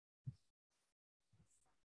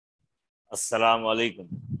Assalamu alaikum.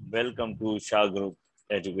 Welcome to Shah Group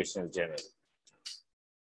Educational Channel.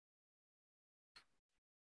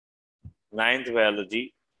 Ninth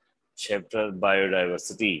Biology, Chapter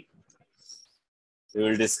Biodiversity. We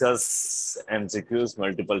will discuss MCQs,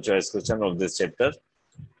 multiple choice question of this chapter.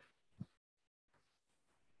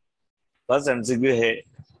 First MCQ है,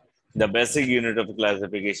 the basic unit of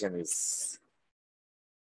classification is.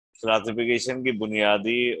 Classification की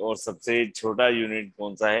बुनियादी और सबसे छोटा unit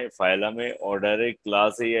कौन सा है? Phylum है, ऑर्डर है,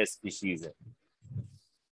 क्लास है या स्पीशीज है?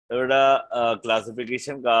 तो बेटा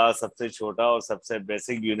क्लासिफिकेशन का सबसे छोटा और सबसे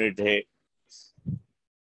बेसिक यूनिट है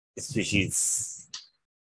स्पीशीज.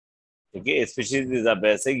 ठीक है, species is a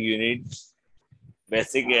basic unit,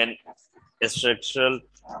 basic and structural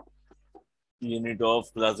unit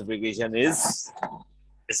of classification is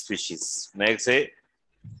species. Next है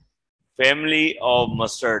family of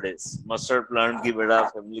mustard. Mustard plant की बेटा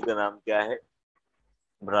फैमिली का नाम क्या है?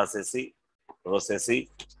 ब्रासेसी, रोसेसी,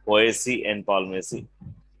 पोएसी एंड पाल्मेसी.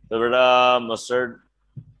 तो बेटा मस्टर्ड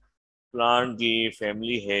प्लांट की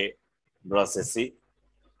फैमिली है ब्रासेसी.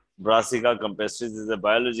 Brassica campestris is a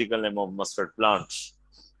biological name of mustard plant.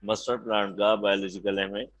 Mustard plant का बायोलॉजिकल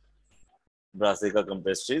नेम है ब्रासिका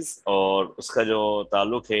कैम्पेस्ट्रिस और उसका जो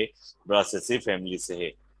ताल्लुक है ब्रासेसी फैमिली से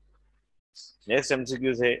है. नेक्स्ट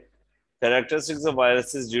एमसीक्यू है characteristics of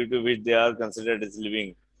viruses due to which they are considered as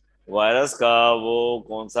living. Virus का वो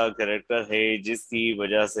कौन सा कैरेक्टर है जिसकी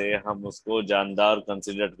वजह से हम उसको जानदार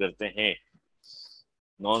कंसीडर करते हैं?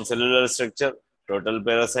 Non cellular structure, total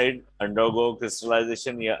parasite, undergo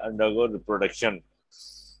crystallisation या अंडरगो रिप्रोडक्शन.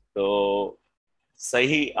 तो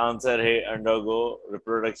सही आंसर है अंडरगो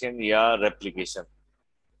रिप्रोडक्शन या रेप्लिकेशन.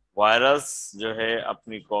 वायरस जो है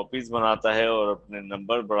अपनी कॉपीज बनाता है और अपने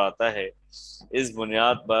नंबर बढ़ाता है. इस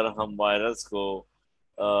बुनियाद पर हम वायरस को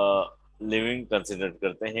लिविंग कंसिडर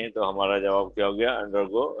करते हैं. तो हमारा जवाब क्या हो गया?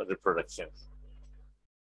 Undergo reproduction.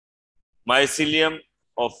 Mycelium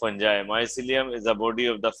of fungi. Mycelium is the body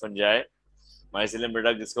of the fungi. Mycelium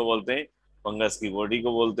बेटा किसको बोलते हैं? फंगस की बॉडी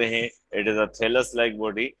को बोलते हैं. It is a thallus like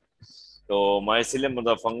body. तो mycelium of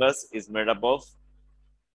the fungus is made up of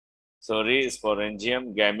sporangium,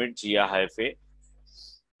 gamete या हाइफे.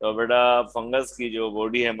 तो बेटा फंगस की जो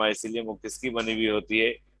बॉडी है माइसिलियम वो किसकी बनी हुई होती है?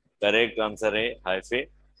 करेक्ट आंसर है hyphae.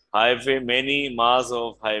 Hyphae, many mass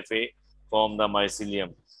of hyphae form the mycelium.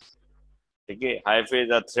 ठीक है, hyphae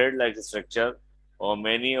is a thread like structure और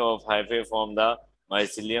many of hyphae form the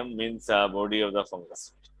mycelium means body of the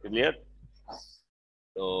fungus. Clear?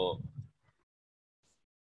 तो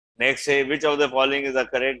नेक्स्ट है which of the following is the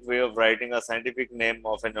correct way of writing a scientific name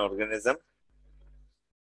of an organism.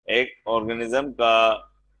 एक organism का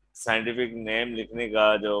scientific name लिखने का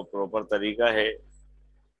जो proper तरीका है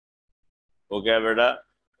वो क्या है बेटा?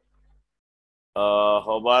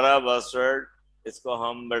 होबारा बस्टर्ड. इसको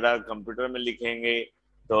हम बेटा कंप्यूटर में लिखेंगे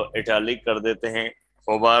तो इटैलिक कर देते हैं.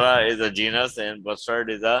 होबारा is a genus and bustard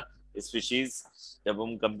is a species. जब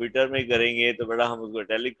हम कंप्यूटर में करेंगे तो बेटा हम उसको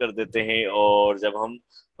इटैलिक कर देते हैं और जब हम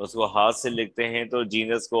उसको हाथ से लिखते हैं तो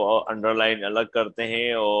जीनस को अंडरलाइन अलग करते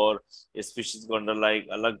हैं और स्पीशीज को अंडरलाइन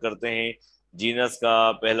अलग करते हैं. जीनस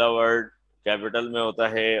का पहला वर्ड कैपिटल में होता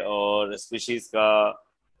है और स्पीशीज का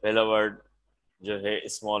पहला वर्ड जो है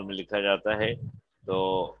स्मॉल में लिखा जाता है.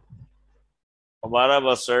 तो हमारा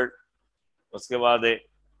बस्टर्ड. उसके बाद है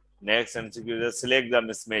next MCQ, select the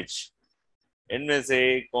mismatch. इनमें से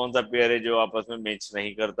कौन सा पेयर है जो आपस में मैच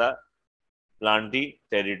नहीं करता? Plantae,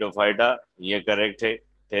 pteridophyta. ये करेक्ट है.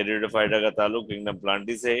 टेरिडोफाइटा का ताल्लुक किंगडम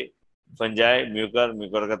प्लांटी से है. फंजाई, म्यूकर,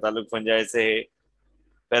 म्यूकर का ताल्लुक फंजाई से है.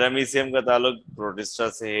 पैरामीशियम का ताल्लुक प्रोटिस्टा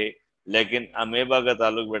से है. लेकिन अमेबा का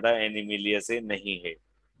ताल्लुक बेटा एनिमिलिया से नहीं है.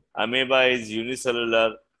 Amoeba is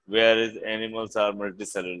unicellular where is animals are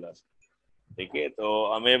multicellular. ठीक है, तो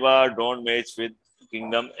amoeba don't match with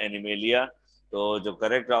kingdom Animalia. तो जो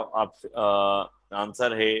करेक्ट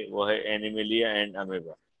आंसर है वो है Animalia and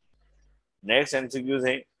amoeba. Next MCQs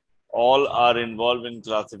है all are involve in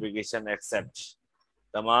classification accept.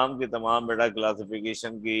 तमाम के तमाम बेटा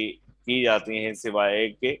क्लासिफिकेशन की जाती हैं सिवाय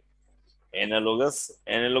एक के. एनालोगस.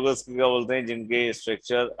 एनालोगस क्या बोलते हैं? जिनके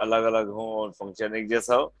स्ट्रक्चर अलग अलग हों और फंक्शन एक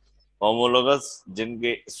जैसा हो. होमोलोगस,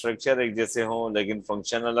 जिनके स्ट्रक्चर एक जैसे हों लेकिन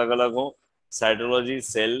फंक्शन अलग अलग हो. साइटोलॉजी,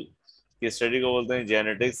 सेल की स्टडी को बोलते हैं.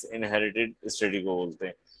 जेनेटिक्स, इनहेरिटेड स्टडी को बोलते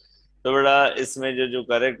हैं. तो बेटा इसमें जो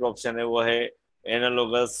करेक्ट ऑप्शन है वो है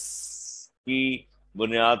एनालोगस. की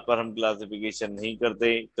बुनियाद पर हम क्लासिफिकेशन नहीं करते.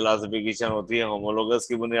 क्लासिफिकेशन होती है होमोलोगस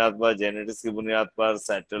की बुनियाद पर, जेनेटिक्स की बुनियाद पर,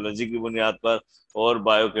 साइटोलॉजी की बुनियाद पर और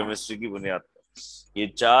बायोकेमिस्ट्री की बुनियाद पर. ये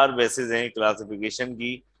चार बेसिस हैं क्लासिफिकेशन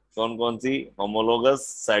की. कौन कौन सी? Homologous,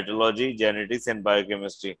 cytology, genetics and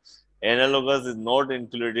biochemistry. Analogous is not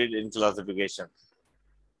included in classification.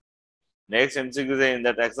 Next MCQ है in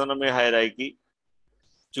the taxonomy hierarchy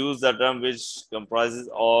choose the term which comprises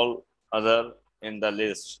all other in the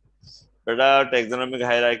list. बेटा टैक्सोनॉमिक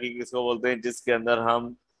हायरार्की किसको बोलते हैं, जिसके अंदर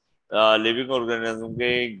हम लिविंग ऑर्गेनिज्म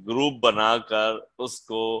के group बनाकर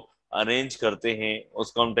उसको अरेंज करते हैं,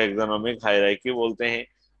 उसको हम टैक्सोनॉमिक हायरार्की बोलते हैं।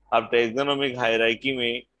 अब टैक्सोनॉमिक हायरार्की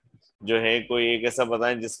में जो है कोई एक ऐसा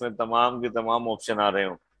बताएं जिसमें तमाम के तमाम ऑप्शन आ रहे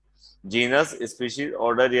हो। जीनस, स्पीशीज,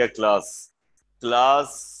 ऑर्डर या क्लास।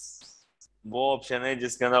 क्लास वो ऑप्शन है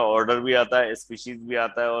जिसके अंदर ऑर्डर भी आता है, स्पीशीज भी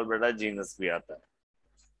आता है और बेटा जीनस भी आता है।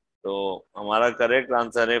 तो हमारा करेक्ट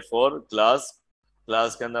आंसर है फॉर क्लास।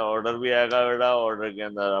 क्लास के अंदर ऑर्डर भी आएगा बेटा, ऑर्डर के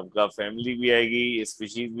अंदर आपका फैमिली भी आएगी,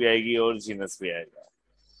 स्पीशीज भी आएगी और जीनस भी आएगा।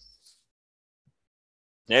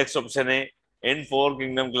 नेक्स्ट ऑप्शन है इन four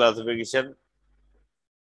kingdom classification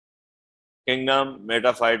kingdom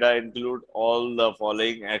Metaphyta include all the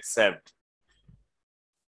following except.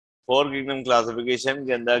 Four kingdom classification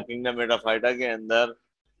के अंदर किंगडम मेटाफाइटा के अंदर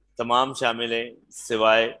तमाम शामिल है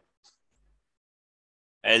सिवाय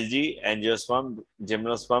एल्गी, एंजियोस्पर्म,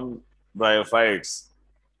 जिम्नोस्पर्म, ब्रायोफाइट्स।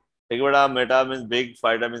 ठीक है बेटा, Meta means big,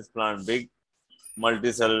 phyta means plant, big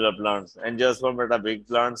multi cellular plants. Angiosperm बेटा बिग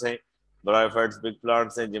प्लांट्स हैं, ब्रायोफाइट्स बिग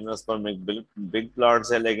प्लांट्स हैं, जिम्नोस्पर्म बिग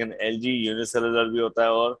प्लांट्स है, लेकिन एल्गी यूनिसेलुलर भी होता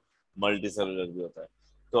है और मल्टी सेलुलर भी होता है।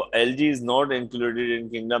 तो algae is not included in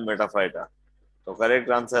kingdom Metaphyta, तो करेक्ट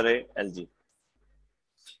आंसर है algae.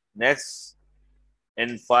 Next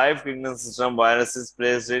in five kingdom system virus is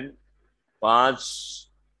placed in. पांच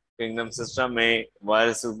किंगडम सिस्टम में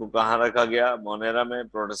वायरस को कहाँ रखा गया, मोनेरा में,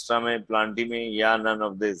 प्रोटिस्टा में, प्लांटी में या नन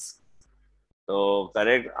ऑफ दिस। तो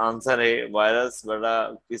करेक्ट आंसर है वायरस बेटा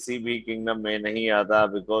किसी भी किंगडम में नहीं आता,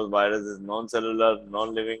 because virus is non cellular,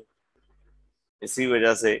 non living. इसी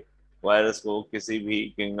वजह से वायरस को किसी भी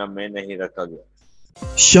किंगडम में नहीं रखा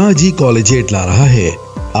गया। शाहजी कॉलेजिएट ला रहा है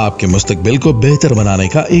आपके मुस्तकबिल को बेहतर बनाने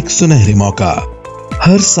का एक सुनहरी मौका।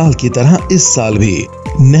 हर साल की तरह इस साल भी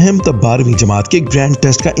नहम तब 12वीं जमात के ग्रैंड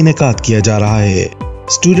टेस्ट का इनेकाद किया जा रहा है।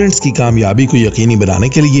 स्टूडेंट्स की कामयाबी को यकीनी बनाने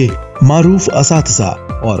के लिए मारूफ असातिज़ा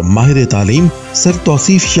और माहिर तालीम सर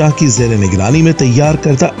तौसीफ शाह की ज़ेर निगरानी में तैयार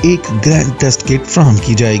करदा एक ग्रैंड टेस्ट किट फ्राहम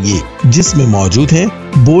की जाएगी, जिसमें मौजूद हैं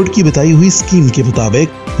बोर्ड की बताई हुई स्कीम के मुताबिक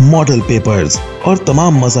मॉडल पेपर्स और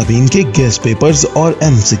तमाम मज़ाबीन के गेस्ट पेपर्स और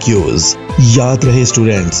MCQs। याद रहे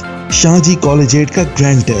स्टूडेंट्स, शाहजी कॉलेजिएट का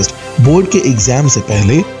ग्रैंड टेस्ट बोर्ड के एग्जाम से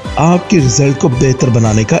पहले आपके रिजल्ट को बेहतर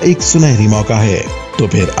बनाने का एक सुनहरी मौका है। तो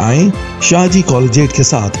फिर आएं शाहजी कॉलेजिएट के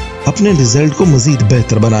साथ अपने रिजल्ट को मजीद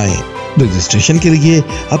बेहतर बनाएं। रजिस्ट्रेशन के लिए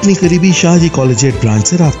अपनी करीबी शाहजी कॉलेजिएट ब्रांच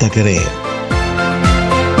से राब्ता करें।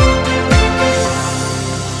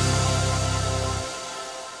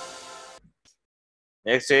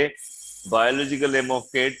 नेक्स्ट है biological name of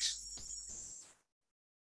kit.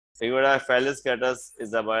 Felis कैटस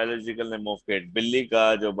is the biological name of kit. बिल्ली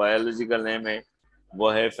का जो बायोलॉजिकल नेम है वो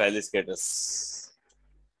है फेलिस कैटस।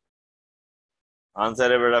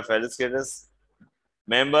 आंसर है बेटा Felis कैटस।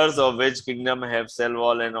 Members of which kingdom have cell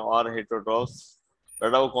wall and और हेटेरोट्रॉफ्स।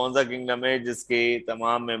 बेटा वो कौन सा किंगडम है जिसके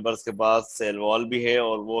तमाम मेंबर्स के पास सेल वॉल भी है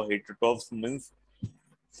और वो हेटेरोट्रॉफ्स मींस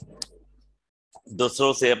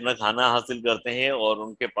दूसरों से अपना खाना हासिल करते हैं और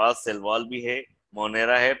उनके पास सेल वॉल भी है।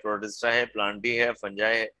 मोनेरा है, प्रोटिस्टा है, प्लांटी है,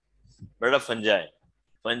 फंजाई है। बेटा फंजाई,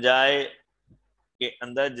 फंजाई के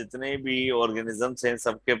अंदर जितने भी ऑर्गेनिजम्स हैं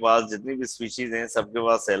सबके पास, जितनी भी स्पीशीज हैं सबके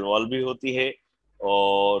पास सेल वॉल भी होती है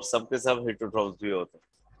और सबके सब हेटेरोट्रॉफ्स भी होते हैं।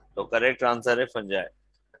 तो करेक्ट आंसर है fungi.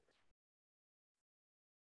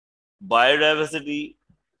 Biodiversity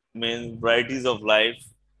means varieties of life,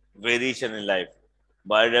 variation in life.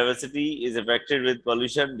 Biodiversity is affected with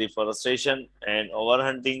pollution, deforestation and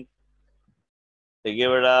ओवरहंटिंग। ठीक है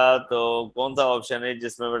बेटा, तो कौन सा ऑप्शन है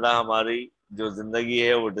जिसमें बेटा हमारी जो जिंदगी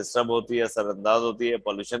है वो डिस्टर्ब होती है, असरअंदाज होती है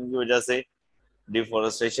पोल्यूशन की वजह से,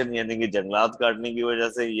 डिफॉरेस्टेशन यानी कि जंगलात काटने की वजह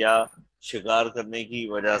से, या शिकार करने की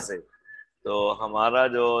वजह से। तो हमारा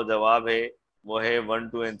जो जवाब है वो है 1,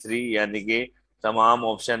 2 एंड 3 यानी कि तमाम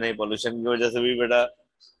ऑप्शन है। पोल्यूशन की वजह से भी बेटा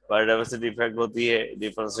बायोडाइवर्सिटी इफेक्ट होती है,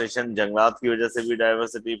 डिफॉरेस्टेशन जंगलात की वजह से भी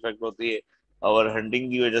डाइवर्सिटी इफेक्ट होती है, और हंटिंग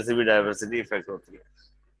की वजह से भी डाइवर्सिटी इफेक्ट होती है।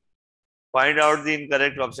 Find out the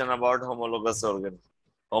incorrect option about homologous organ.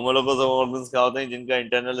 Homologous organs क्या होते हैं, जिनका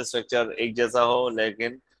इंटरनल स्ट्रक्चर एक जैसा हो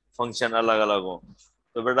लेकिन फंक्शन अलग अलग हो।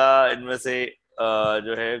 तो बेटा इनमें से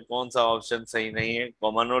जो है कौन सा ऑप्शन सही नहीं है।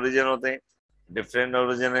 कॉमन ओरिजिन होते हैं, डिफरेंट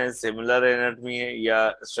ओरिजिन है, सिमिलर एनाटॉमी है, या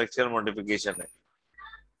स्ट्रक्चरल मॉडिफिकेशन है।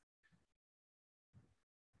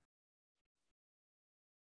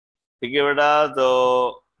 ठीक है बेटा,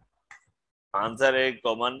 तो आंसर है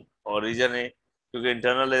कॉमन ओरिजिन है, क्योंकि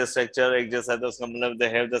इंटरनल स्ट्रक्चर एक जैसा है तो उसका मतलब they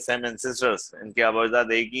have the same ancestors, इनके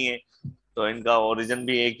आबाजात एक ही हैं तो इनका ओरिजिन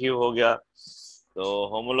भी एक ही हो गया। तो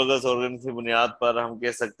होमोलोगस ऑर्गन की बुनियाद पर हम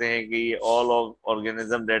कह सकते हैं कि all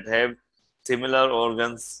organism that have similar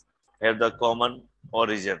organs have the common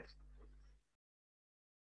origin.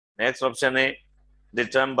 Next option है the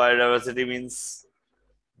term biodiversity means,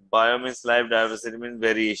 bio means life, diversity means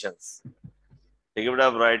variations. ठीक है बेटा,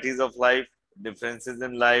 varieties of life, differences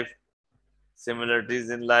in life,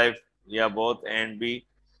 similarities in life, या both and B.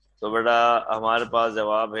 तो बेटा हमारे पास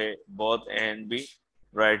जवाब है बोथ एंड बी।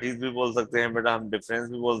 वैरायटीज भी बोल सकते हैं बेटा, हम डिफरेंस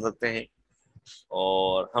भी बोल सकते हैं,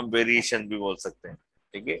 और हम वेरिएशन भी बोल सकते हैं।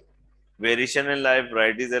 ठीक है, variation in life,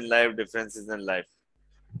 varieties in life, differences in life.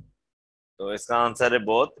 तो इसका आंसर है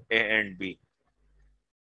both A and B.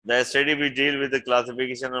 The study we deal with the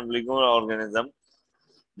classification of living organism,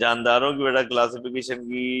 जानदारों की बेटा क्लासिफिकेशन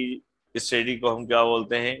की स्टडी को हम क्या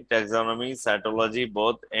बोलते हैं? Taxonomy, cytology,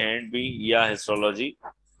 both and B, या हिस्टोलॉजी।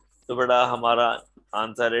 तो बेटा हमारा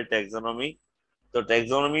आंसर है टैक्सोनॉमी। तो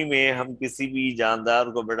टैक्सोनॉमी में हम किसी भी जानदार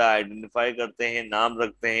को बेटा आइडेंटिफाई करते हैं, नाम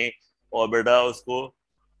रखते हैं, और बेटा उसको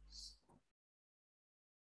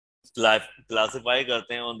क्लासिफाई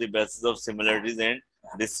करते हैं on the basis of similarities and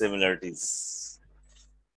डिससिमिलरिटीज।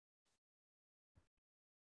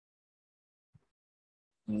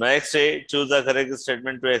 Next है choose the correct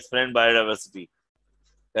statement to explain biodiversity.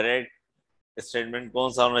 Correct statement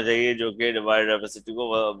कौन सा होना चाहिए जो कि बायोडाइवर्सिटी को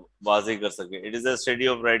वाज़ेह कर सके? It is a study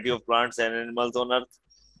of variety of plants and animals on earth.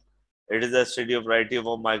 It is a study of variety of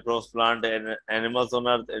microbes, plant and animals on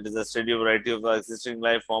earth. It is a study of variety of existing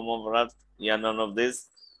life form on earth, या none of this।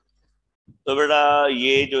 तो बेटा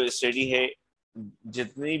ये जो study है,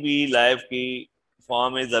 जितनी भी life की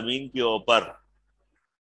form है जमीन के ऊपर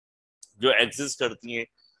जो एग्जिस्ट करती है,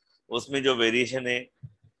 उसमें जो वेरिएशन है,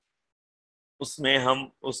 उसमें हम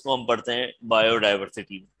उसको हम पढ़ते हैं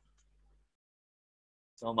बायोडाइवर्सिटी।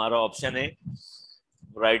 तो हमारा ऑप्शन है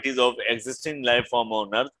varieties of existing life form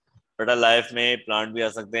on earth. बेटा लाइफ में प्लांट भी आ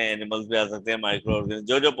सकते हैं, एनिमल्स भी आ सकते हैं, माइक्रो ऑर्गेनिज्म,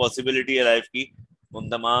 जो जो पॉसिबिलिटी है लाइफ की, उन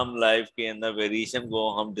तमाम लाइफ के अंदर वेरिएशन को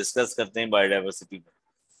हम डिस्कस करते हैं बायोडाइवर्सिटी में।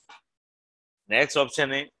 नेक्स्ट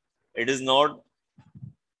ऑप्शन है it is not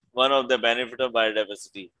one of the benefit of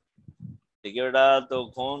biodiversity. ठीक है बेटा, तो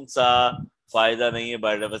कौन सा फायदा नहीं है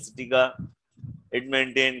बायोडाइवर्सिटी का? It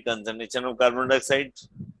maintain concentration of carbon dioxide,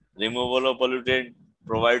 removal of pollutant,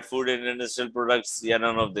 provide food and industrial products, या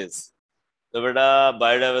नन ऑफ दिस। तो बेटा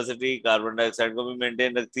बायोडाइवर्सिटी कार्बन डाइऑक्साइड को भी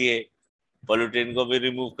मेंटेन रखती है, पोल्यूटेंट को भी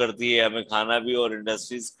रिमूव करती है, हमें खाना भी और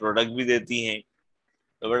इंडस्ट्रीज प्रोडक्ट भी देती हैं।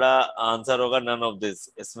 तो बेटा आंसर होगा नन ऑफ दिस।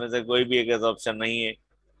 इसमें से कोई भी एक ऐसा ऑप्शन नहीं है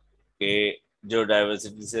कि जो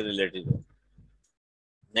डाइवर्सिटी से रिलेटेड हो।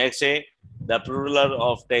 नेक्स्ट है the plural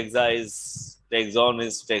of taxa is, tax on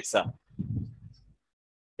is taxa.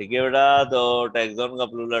 ठीक है बेटा, तो टेक्सॉन का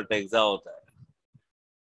प्लूरल टेक्सा होता है।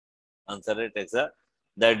 आंसर है taxa.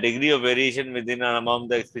 The degree of variation with in and among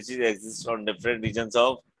the species exist on different regions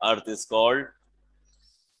of earth is called.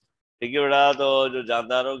 ठीक है बेटा, तो जो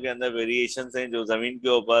जानदारों के अंदर वेरिएशंस हैं जो जमीन के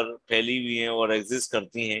ऊपर फैली हुई हैं और एग्जिस्ट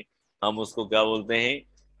करती हैं, हम उसको क्या बोलते हैं?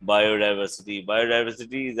 Biodiversity.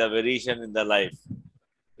 Biodiversity is a variation in the life.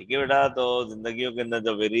 ठीक है बेटा, तो जिंदगियों के अंदर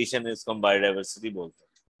जो वेरिएशन है उसको हम बायोडाइवर्सिटी बोलते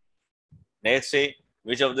हैं। नेक्स्ट है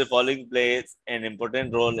which of the following plays an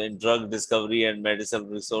important role in drug discovery and medicinal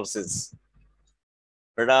resources।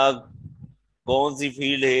 बेटा कौन सी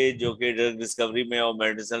फील्ड है जो कि ड्रग डिस्कवरी में और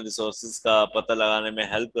मेडिसिनल रिसोर्सेज का पता लगाने में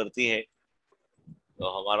हेल्प करती है? तो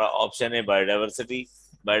हमारा ऑप्शन है बायोडाइवर्सिटी।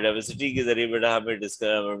 बायोडाइवर्सिटी के जरिए बेटा हमें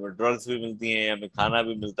ड्रग्स भी मिलती हैं, हमें खाना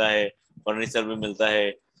भी मिलता है, फर्नीचर भी मिलता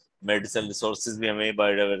है, मेडिसिनल रिसोर्सेज भी हमें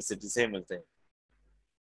बायोडाइवर्सिटी से मिलते हैं।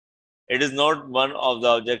 It is not one of the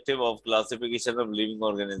objective of classification of living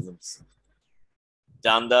organisms.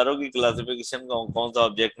 जानदारों की क्लासिफिकेशन का कौन सा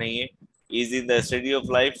ऑब्जेक्ट नहीं है? Is in the study of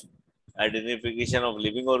life, identification of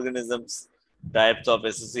living organisms, types of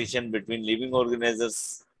association between living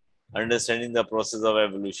organisms, understanding the process of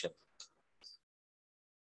evolution.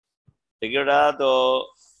 ठीक है बेटा,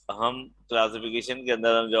 तो हम क्लासिफिकेशन के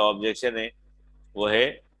अंदर हम जो ऑब्जेक्शन है वो है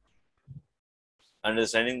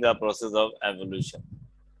understanding the process of evolution.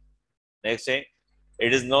 Next है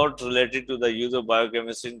it is not related to the use of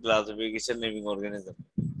biochemistry in classification living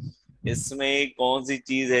organism. इसमें कौन सी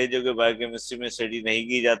चीज है जो कि बायोकेमिस्ट्री में स्टडी नहीं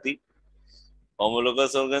की जाती?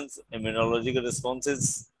 Homologous organs, immunological responses,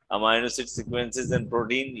 amino acid sequences and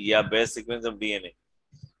protein, या बेस सीक्वेंस ऑफ डीएनए।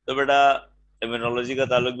 तो बेटा इम्यूनोलॉजी का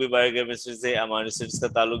ताल्लुक भी बायोकेमिस्ट्री से, अमाइनो एसिड्स का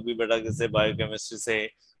ताल्लुक भी बेटा किससे? बायोकेमिस्ट्री से,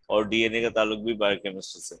 और डीएनए का ताल्लुक भी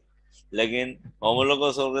बायोकेमिस्ट्री से। लेकिन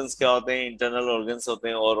होमोलोगस ऑर्गन्स क्या होते हैं? इंटरनल ऑर्गन्स होते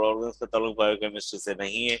हैं, और ऑर्गन्स का ताल्लुक बायोकेमिस्ट्री से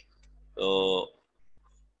नहीं है। तो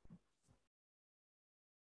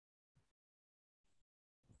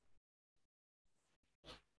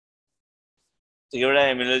ठीक है बेटा,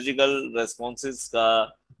 इम्यूनोलॉजिकल रेस्पॉन्सेस का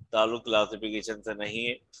ताल्लुक क्लासिफिकेशन से नहीं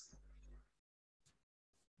है।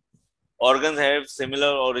 Organs have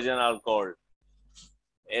similar origin are called,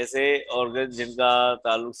 ऐसे ऑर्गन जिनका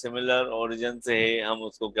ताल्लुक सिमिलर ओरिजिन से है हम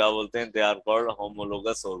उसको क्या बोलते हैं, they are called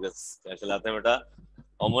homologous organs. क्या कहलाते हैं बेटा,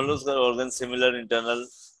 homologous organ, similar internal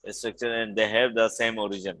structure and they have the same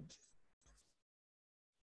origin.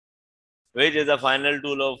 Which is the final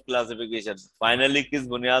tool of classification, finally किस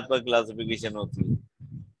बुनियाद पर क्लासिफिकेशन होती है।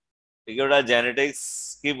 ठीक है बेटा, जेनेटिक्स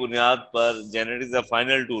की बुनियाद पर, genetics the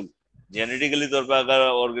final tool. Genetically तौर पर अगर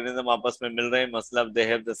ऑर्गेनिज्म आपस में मिल रहे हैं, मतलब they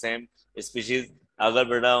have the same species, अगर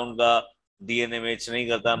बेटा उनका डीएनए मैच नहीं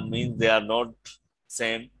करता, means they are not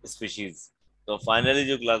same species. तो फाइनली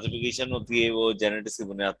जो क्लासिफिकेशन होती है वो जेनेटिक्स की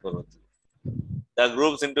बुनियाद पर होती है। The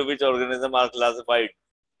groups into which organism are classified,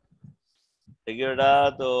 ठीक है बेटा,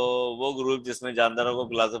 तो वो ग्रुप जिसमें जानदारों को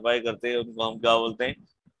क्लासिफाई करते हैं उनको हम क्या बोलते हैं,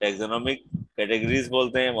 टेक्सोनोमिक कैटेगरीज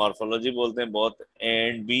बोलते हैं, मॉर्फोलॉजी बोलते हैं, बोथ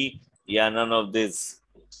एंड बी या नन ऑफ दिस।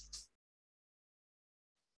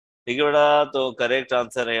 ठीक है बेटा, तो करेक्ट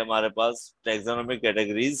आंसर है हमारे पास टेक्सोनोमिक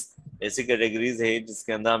कैटेगरीज। ऐसी कैटेगरीज है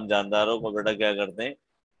जिसके अंदर हम जानदारों को बेटा क्या करते हैं,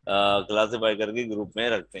 क्लासिफाई करके ग्रुप में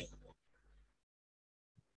रखते हैं।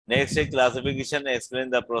 नेक्स्ट है classification explain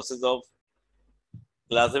the process of,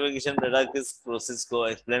 classification बेटा किस प्रोसेस को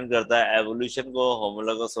एक्सप्लेन करता है, एवोल्यूशन को,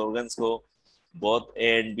 होमोलोगस ऑर्गन्स को, बोथ ए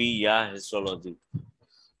एंड बी या हिस्टोलॉजी।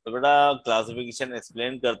 तो बेटा क्लासिफिकेशन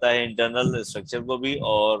एक्सप्लेन करता है इंटरनल स्ट्रक्चर को भी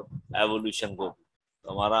और एवोल्यूशन को भी।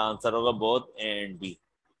 तो हमारा आंसर होगा both A and B.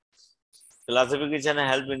 Classification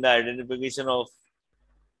help in the identification of,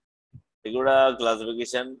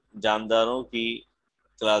 classification जानदारों की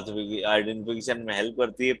आइडेंटिफिकेशन में हेल्प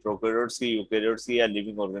करती है, प्रोकैरियोट्स की, यूकैरियोट्स की या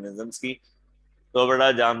लिविंग ऑर्गेनिजम्स की। तो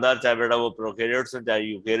बेटा जानदार चाहे बेटा वो प्रोकैरियोट्स हो, चाहे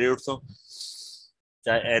यूकैरियोट्स हो,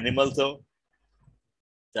 चाहे एनिमल्स हो,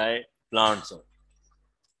 चाहे प्लांट्स हो।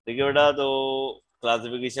 ठीक है बेटा, तो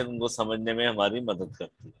क्लासिफिकेशन उनको समझने में हमारी मदद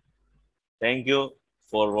करती है। Thank you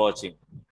for watching.